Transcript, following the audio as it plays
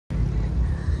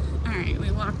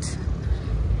walked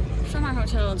from our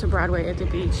hotel to Broadway at the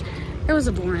beach. It was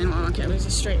a boring walk. It was a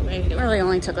straight way. It really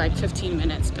only took like 15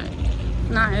 minutes, but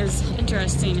not as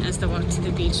interesting as the walk to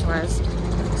the beach was.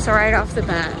 So right off the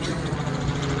bat,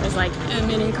 it was like a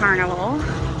mini carnival.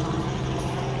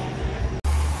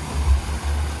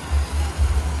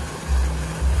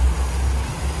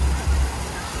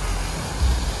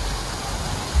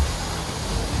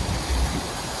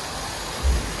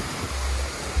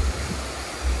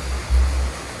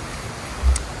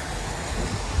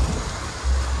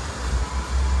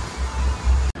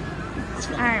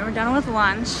 Alright, we're done with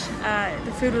lunch.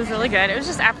 The food was really good. It was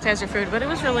just appetizer food, but it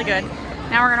was really good.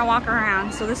 Now we're gonna walk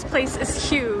around. So this place is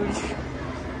huge.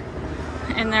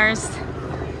 And there's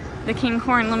the King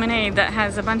Corn lemonade that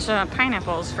has a bunch of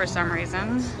pineapples for some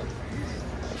reason.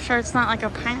 Sure it's not like a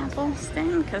pineapple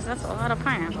stand, because that's a lot of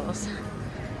pineapples.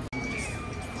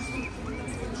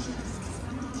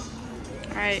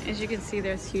 Alright, as you can see,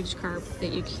 there's huge carp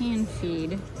that you can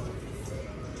feed.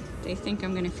 They think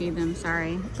I'm gonna feed them,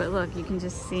 sorry. But look, you can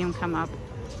just see them come up.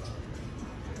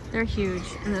 They're huge,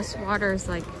 and this water is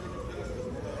like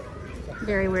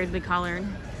very weirdly colored.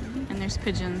 And there's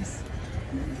pigeons.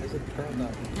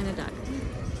 And a duck.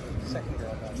 Second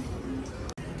girl duck.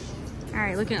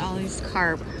 Alright, look at all these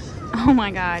carp. Oh my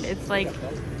god, it's like,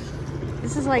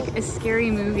 this is like a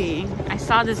scary movie. I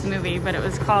saw this movie, but it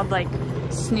was called like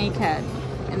Snakehead,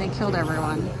 and they killed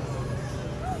everyone.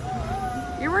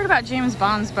 You're worried about James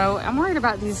Bond's boat. I'm worried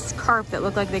about these carp that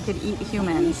look like they could eat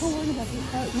humans.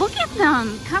 Look at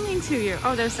them coming to you.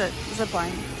 Oh, there's a zip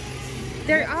line.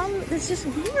 They're all, it's just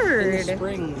weird. In the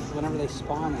spring, whenever they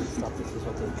spawn and stuff, this is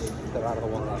what they do. They're out of the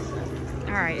water.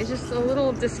 All right, it's just a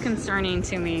little disconcerting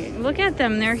to me. Look at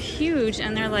them, they're huge,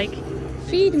 and they're like,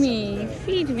 feed me,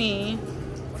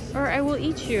 or I will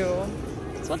eat you.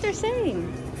 That's what they're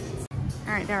saying.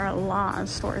 All right, there are a lot of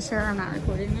stores here. I'm not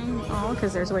recording them all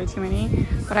because there's way too many.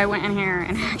 But I went in here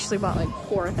and actually bought like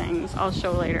 4 things. I'll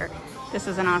show later. This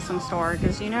is an awesome store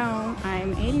because, you know,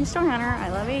 I'm 80s store hunter. I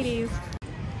love 80s.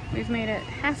 We've made it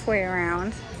halfway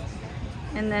around.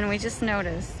 And then we just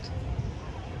noticed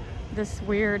this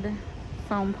weird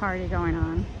foam party going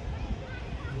on.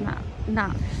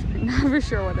 Not for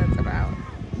sure what that's about.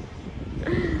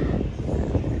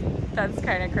 That's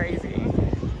kind of crazy.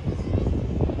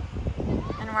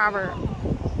 Robert,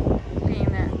 being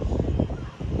the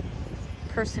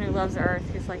person who loves Earth,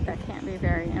 he's like, that can't be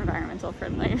very environmental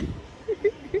friendly.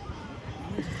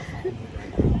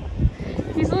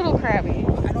 He's a little crabby.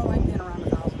 I don't like being around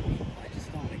 1,000 people. I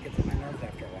just don't. It gets on my nerves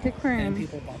after a while. The aquarium. And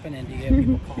people bumping into you,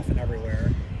 people coughing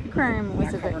everywhere. The aquarium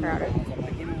was a bit crowded. I'm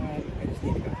like, you know what? I just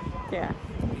need to go. Yeah.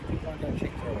 People aren't going to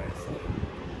change their ways. So.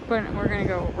 But we're going to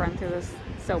go run through this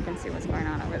soap and see what's going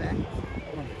on over there.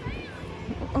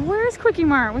 Where is Quickie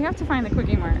Mart? We have to find the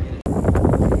Quickie Mart.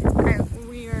 Alright,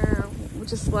 we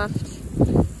just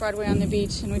left Broadway on the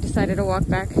beach and we decided to walk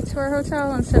back to our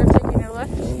hotel instead of taking a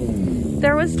lift.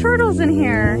 There was turtles in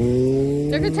here.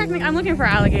 There could technically, I'm looking for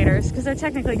alligators because there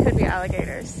technically could be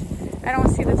alligators. I don't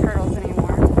see the turtles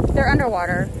anymore. They're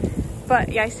underwater, but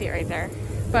yeah, I see it right there.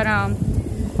 But I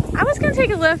was gonna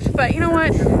take a lift, but you know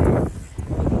what?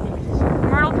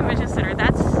 Myrtle Convention Center,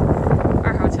 that's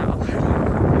our hotel.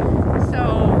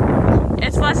 So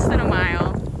it's less than a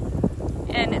mile,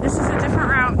 and this is a different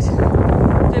route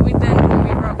that we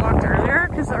walked earlier,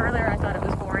 because earlier I thought it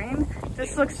was boring.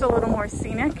 This looks a little more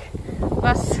scenic,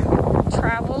 less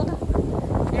traveled.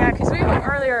 Yeah, because we went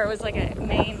earlier, it was like a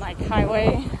main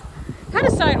highway. Had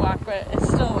a sidewalk, but it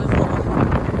still was a little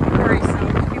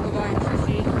worrisome. People going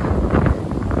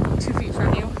 2 feet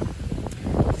from you.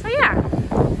 So yeah,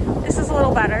 this is a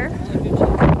little better.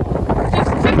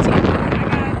 15.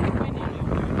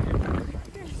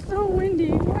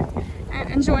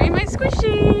 Enjoying my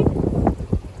squishy.